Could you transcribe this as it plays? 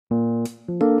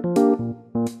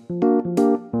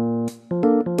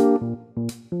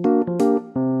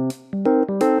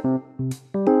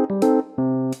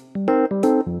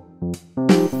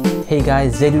Hey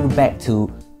guys, Zedu back to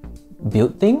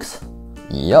build things.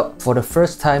 Yup, for the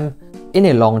first time in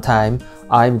a long time,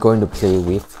 I'm going to play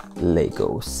with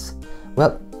Legos.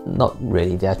 Well, not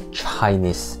really, they're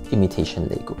Chinese imitation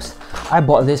Legos. I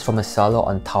bought this from a seller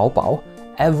on Taobao,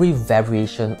 every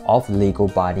variation of Lego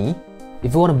Bunny.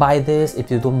 If you want to buy this, if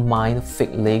you don't mind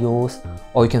fake Legos,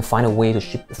 or you can find a way to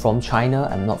ship from China,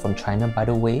 I'm not from China by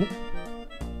the way,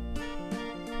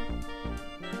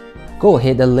 go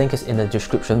ahead, the link is in the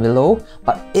description below.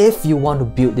 But if you want to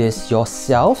build this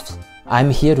yourself, I'm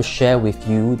here to share with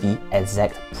you the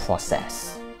exact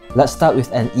process. Let's start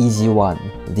with an easy one,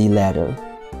 the ladder.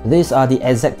 These are the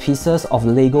exact pieces of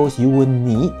Legos you will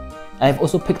need. I've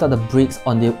also picked up the bricks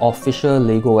on the official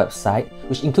Lego website,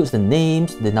 which includes the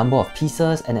names, the number of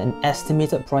pieces, and an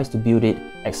estimated price to build it,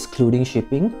 excluding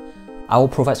shipping. I will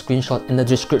provide screenshots in the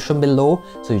description below,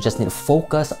 so you just need to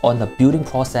focus on the building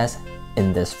process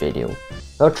in this video.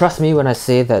 Now trust me when I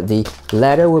say that the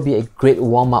ladder will be a great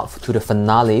warm-up to the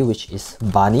finale, which is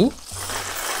Bunny,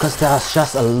 because there's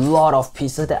just a lot of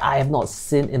pieces that I have not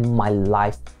seen in my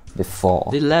life before.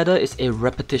 The ladder is a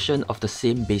repetition of the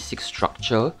same basic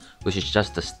structure, which is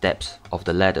just the steps of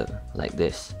the ladder, like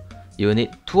this. You will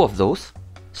need 2 of those,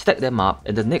 stack them up,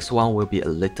 and the next one will be a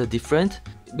little different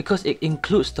because it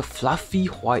includes the fluffy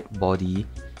white body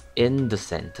in the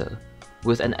center,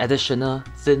 with an additional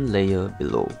thin layer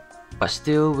below. But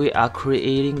still, we are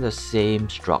creating the same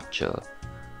structure.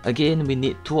 Again, we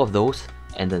need 2 of those,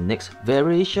 and the next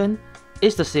variation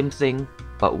is the same thing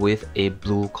but with a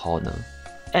blue corner.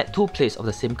 Add 2 plates of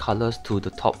the same colors to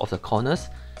the top of the corners,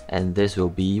 and this will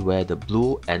be where the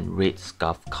blue and red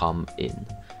scarf come in.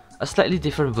 A slightly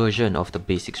different version of the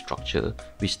basic structure.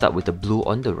 We start with the blue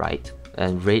on the right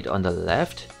and red on the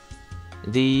left.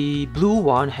 The blue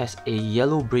one has a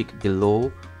yellow brick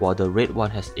below, while the red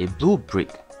one has a blue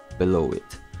brick below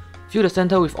it. Fill the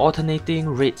center with alternating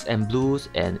reds and blues,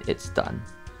 and it's done.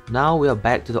 Now we are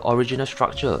back to the original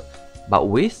structure, but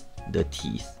with the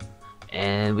teeth.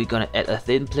 And we're gonna add a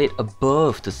thin plate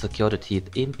above to secure the teeth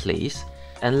in place,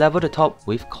 and level the top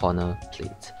with corner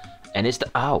plates. And it's the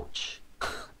ouch.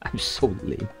 I'm so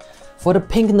lame. For the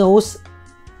pink nose,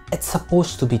 it's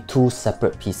supposed to be 2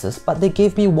 separate pieces, but they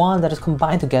gave me one that is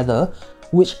combined together,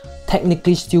 which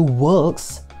technically still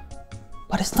works,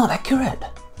 but it's not accurate.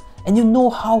 And you know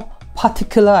how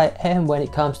particular I am when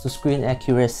it comes to screen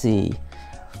accuracy.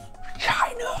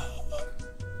 China!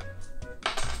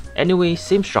 Anyway,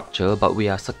 same structure, but we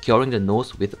are securing the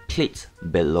nose with plates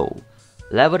below.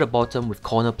 Level the bottom with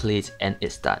corner plates, and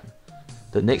it's done.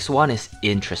 The next one is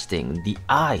interesting, the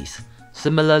eyes.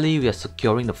 Similarly, we are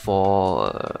securing the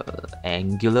 4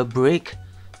 angular brick.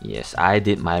 Yes, I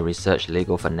did my research,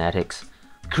 Lego fanatics.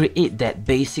 Create that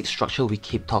basic structure we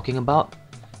keep talking about.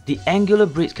 The angular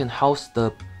bricks can house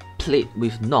the plate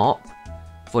with knob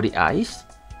for the eyes.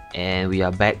 And we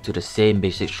are back to the same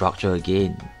basic structure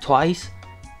again, twice.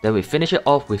 Then we finish it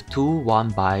off with 2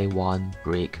 1x1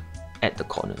 brick at the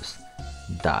corners.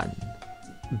 Done.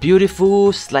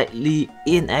 Beautiful, slightly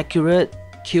inaccurate,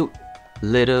 cute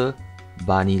little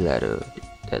bunny ladder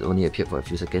that only appeared for a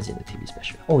few seconds in the TV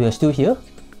special. Oh, you're still here?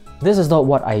 This is not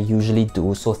what I usually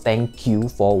do, so thank you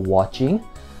for watching.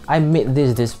 I made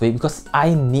this way because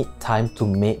I need time to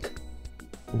make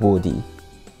Woody.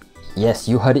 Yes,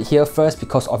 you heard it here first.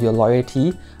 Because of your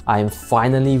loyalty, I am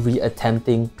finally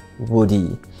reattempting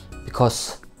Woody,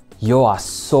 because you are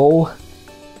so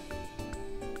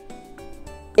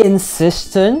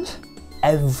insistent.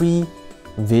 Every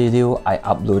video I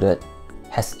uploaded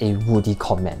has a Woody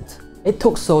comment. It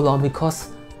took so long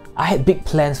because I had big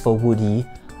plans for Woody,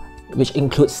 which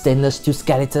includes stainless steel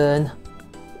skeleton,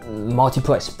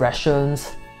 multiple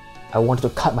expressions. I wanted to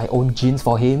cut my own jeans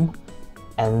for him,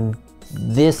 and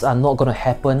these are not gonna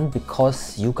happen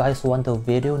because you guys want the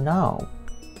video now.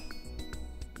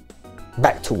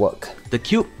 Back to work. The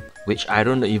cube, which I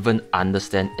don't even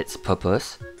understand its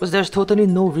purpose, because there's totally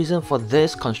no reason for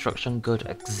this construction girl to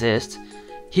exist.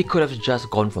 He could have just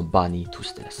gone from bunny to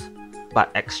stairs.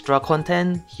 But extra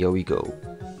content, here we go.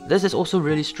 This is also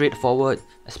really straightforward,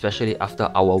 especially after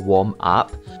our warm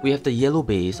up. We have the yellow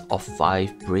base of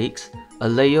 5 bricks, a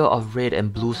layer of red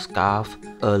and blue scarf,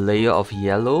 a layer of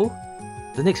yellow.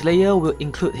 The next layer will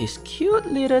include his cute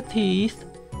little teeth,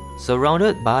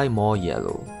 surrounded by more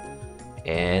yellow.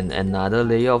 And another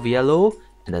layer of yellow,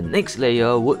 and the next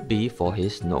layer would be for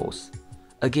his nose.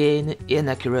 Again,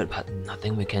 inaccurate, but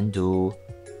nothing we can do.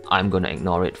 I'm gonna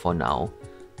ignore it for now.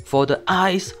 For the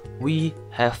eyes, we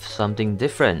have something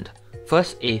different.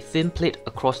 First, a thin plate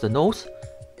across the nose,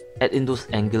 add in those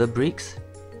angular bricks,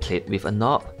 plate with a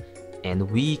knob, and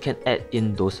we can add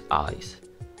in those eyes.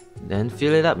 Then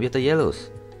fill it up with the yellows.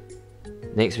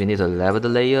 Next, we need to level the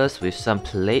layers with some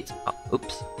plates.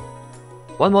 Oops.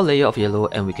 One more layer of yellow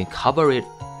and we can cover it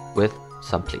with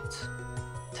some plates.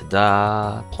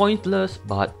 Ta-da! Pointless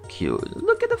but cute.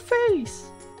 Look at the face!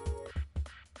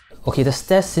 Okay, the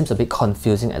stairs seems a bit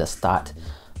confusing at the start,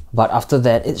 but after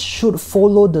that it should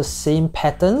follow the same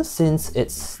pattern since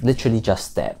it's literally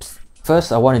just steps.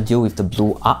 First, I want to deal with the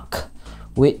blue arc,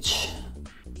 which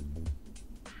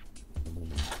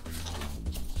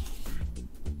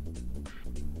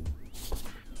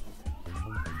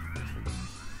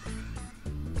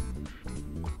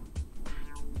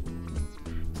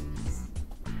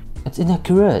it's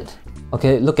inaccurate.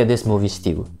 Okay, look at this movie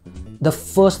still. The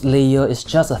first layer is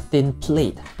just a thin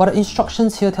plate, but the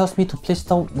instructions here tells me to place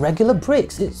down regular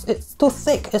bricks. It's too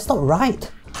thick, it's not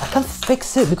right. I can't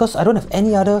fix it because I don't have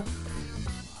any other...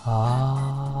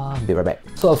 be right back.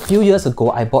 So a few years ago,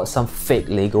 I bought some fake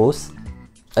Legos,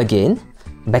 again,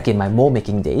 back in my mold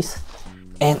making days,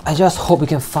 and I just hope we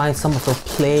can find some of those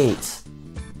plates.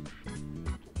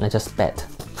 I just bet.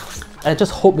 I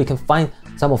just hope we can find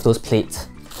some of those plates.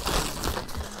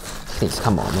 Please,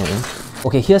 come on, man.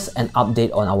 Okay, here's an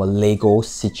update on our Lego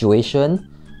situation.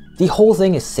 The whole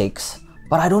thing is 6,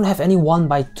 but I don't have any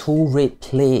 1x2 red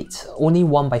plates, only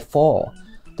 1x4.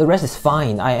 The rest is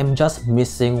fine, I am just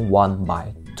missing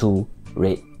 1x2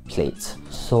 red plates.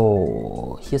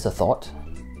 So, here's a thought.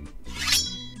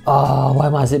 Why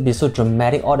must it be so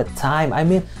dramatic all the time? I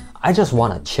mean, I just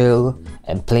wanna chill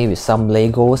and play with some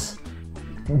Legos.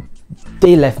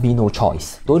 They left me no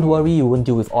choice. Don't worry, you won't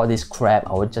deal with all this crap.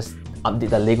 I will just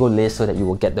update the Lego list so that you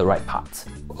will get the right parts.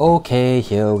 Okay,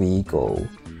 here we go.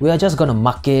 We are just gonna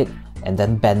mark it and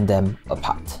then bend them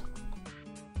apart.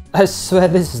 I swear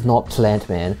this is not planned,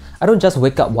 man. I don't just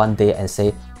wake up one day and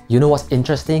say, you know what's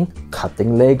interesting?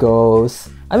 Cutting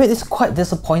Legos. I mean, it's quite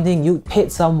disappointing. You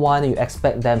paid someone and you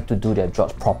expect them to do their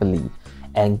jobs properly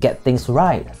and get things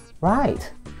right,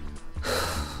 right?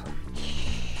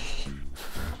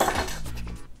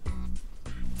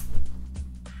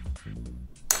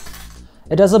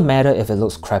 It doesn't matter if it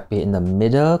looks crappy in the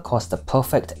middle cause the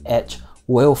perfect edge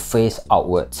will face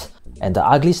outwards and the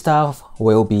ugly stuff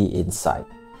will be inside.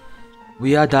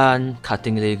 We are done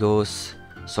cutting Legos.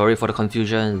 Sorry for the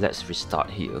confusion, let's restart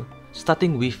here.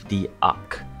 Starting with the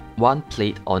arc. One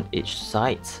plate on each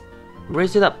side.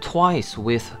 Raise it up twice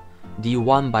with the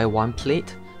 1x1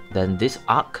 plate, then this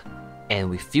arc, and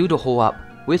we fill the hole up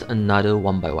with another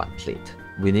 1x1 plate.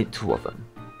 We need 2 of them.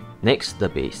 Next, the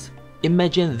base.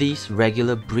 Imagine these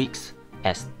regular bricks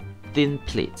as thin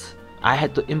plates. I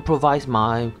had to improvise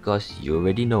mine because you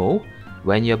already know,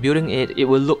 when you're building it, it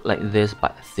will look like this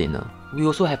but thinner. We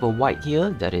also have a white here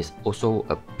that is also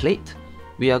a plate.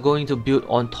 We are going to build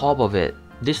on top of it,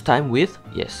 this time with,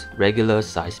 yes, regular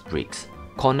sized bricks.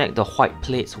 Connect the white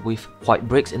plates with white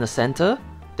bricks in the center,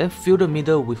 then fill the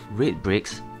middle with red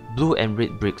bricks, blue and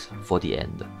red bricks for the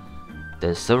end.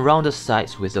 Then surround the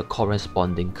sides with the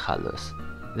corresponding colors.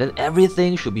 Then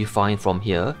everything should be fine from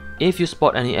here. If you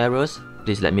spot any errors,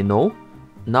 please let me know.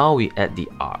 Now we add the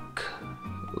arc.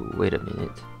 Wait a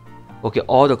minute. Okay,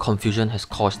 all the confusion has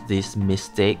caused this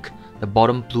mistake. The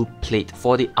bottom blue plate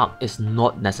for the arc is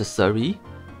not necessary.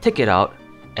 Take it out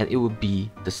and it will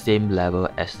be the same level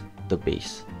as the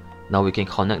base. Now we can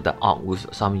connect the arc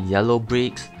with some yellow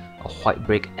bricks, a white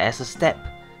brick as a step,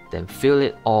 then fill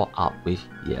it all up with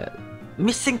yellow.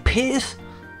 Missing piece?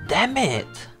 Damn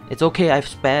it! It's okay, I have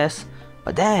spares,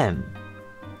 but damn!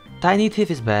 Tiny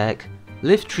Tiff is back.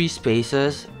 Lift 3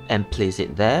 spaces and place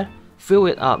it there. Fill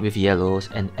it up with yellows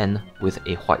and end with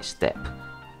a white step.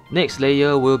 Next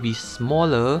layer will be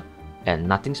smaller and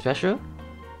nothing special.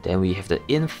 Then we have the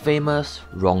infamous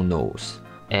wrong nose.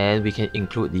 And we can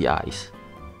include the eyes.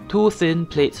 2 thin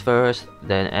plates first,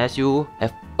 then as you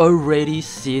have already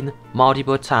seen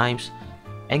multiple times,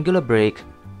 angular brick,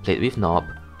 plate with knob,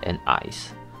 and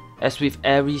eyes. As with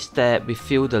every step, we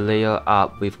fill the layer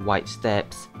up with white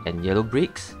steps and yellow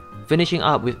bricks, finishing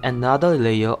up with another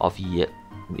layer of yellow.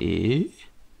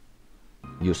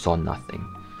 You saw nothing.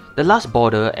 The last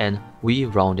border and we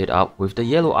round it up with the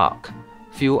yellow arc.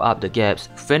 Fill up the gaps,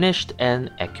 finished and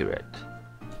accurate.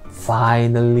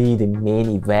 Finally, the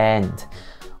main event.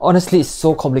 Honestly, it's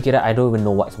so complicated, I don't even know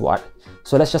what's what.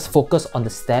 So let's just focus on the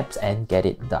steps and get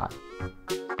it done.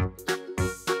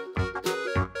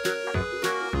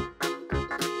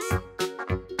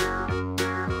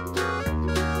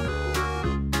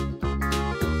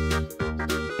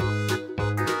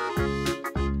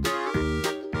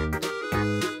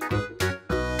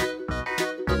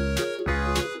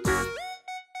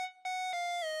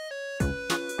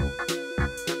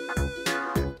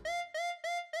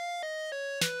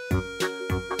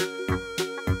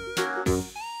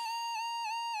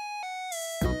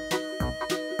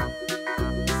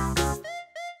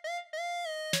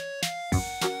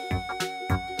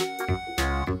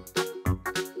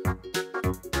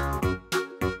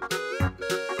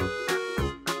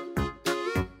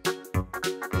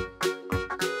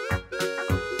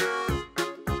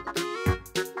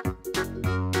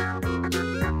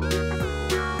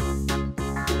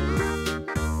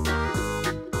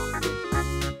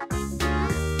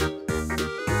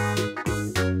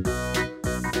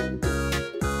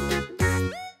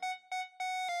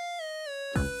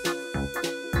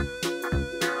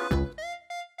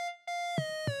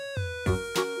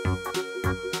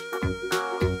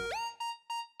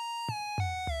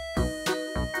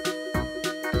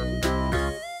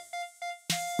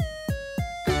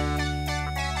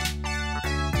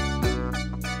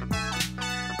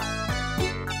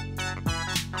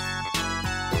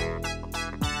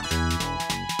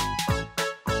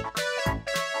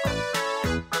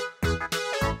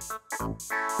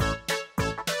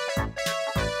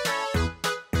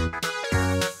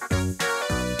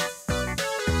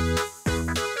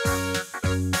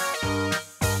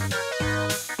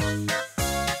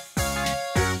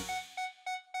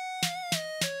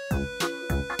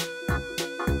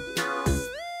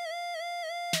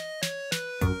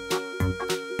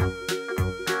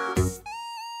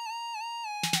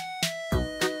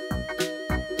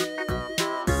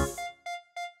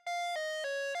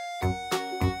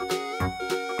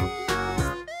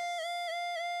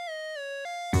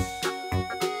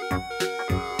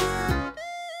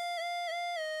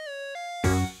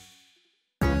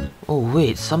 Oh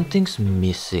wait, something's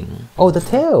missing. Oh, the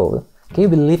tail! Can you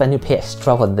believe I need to pay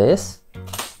extra for this?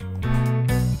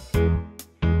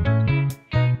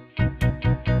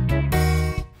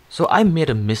 So I made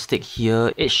a mistake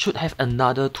here. It should have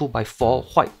another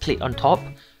 2x4 white plate on top.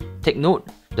 Take note,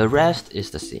 the rest is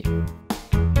the same.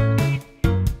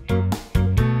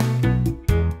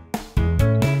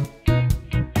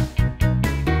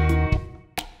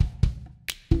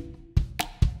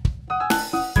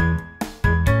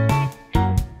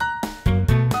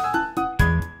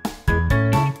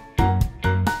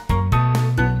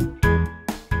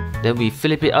 Then we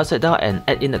flip it upside down and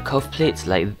add in the curved plates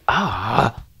like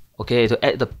Okay, to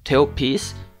add the tail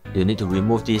piece, you need to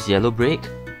remove this yellow brake.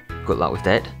 Good luck with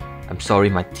that. I'm sorry,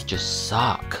 my teachers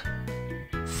suck.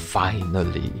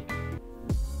 Finally.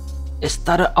 It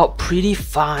started out pretty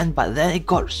fun, but then it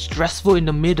got stressful in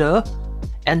the middle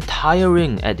and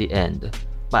tiring at the end.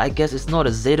 But I guess it's not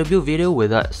a Zeta build video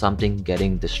without something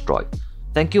getting destroyed.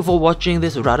 Thank you for watching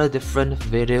this rather different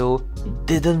video. It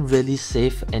didn't really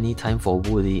save any time for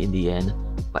Woody in the end.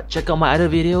 But check out my other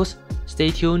videos.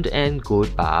 Stay tuned and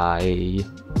goodbye.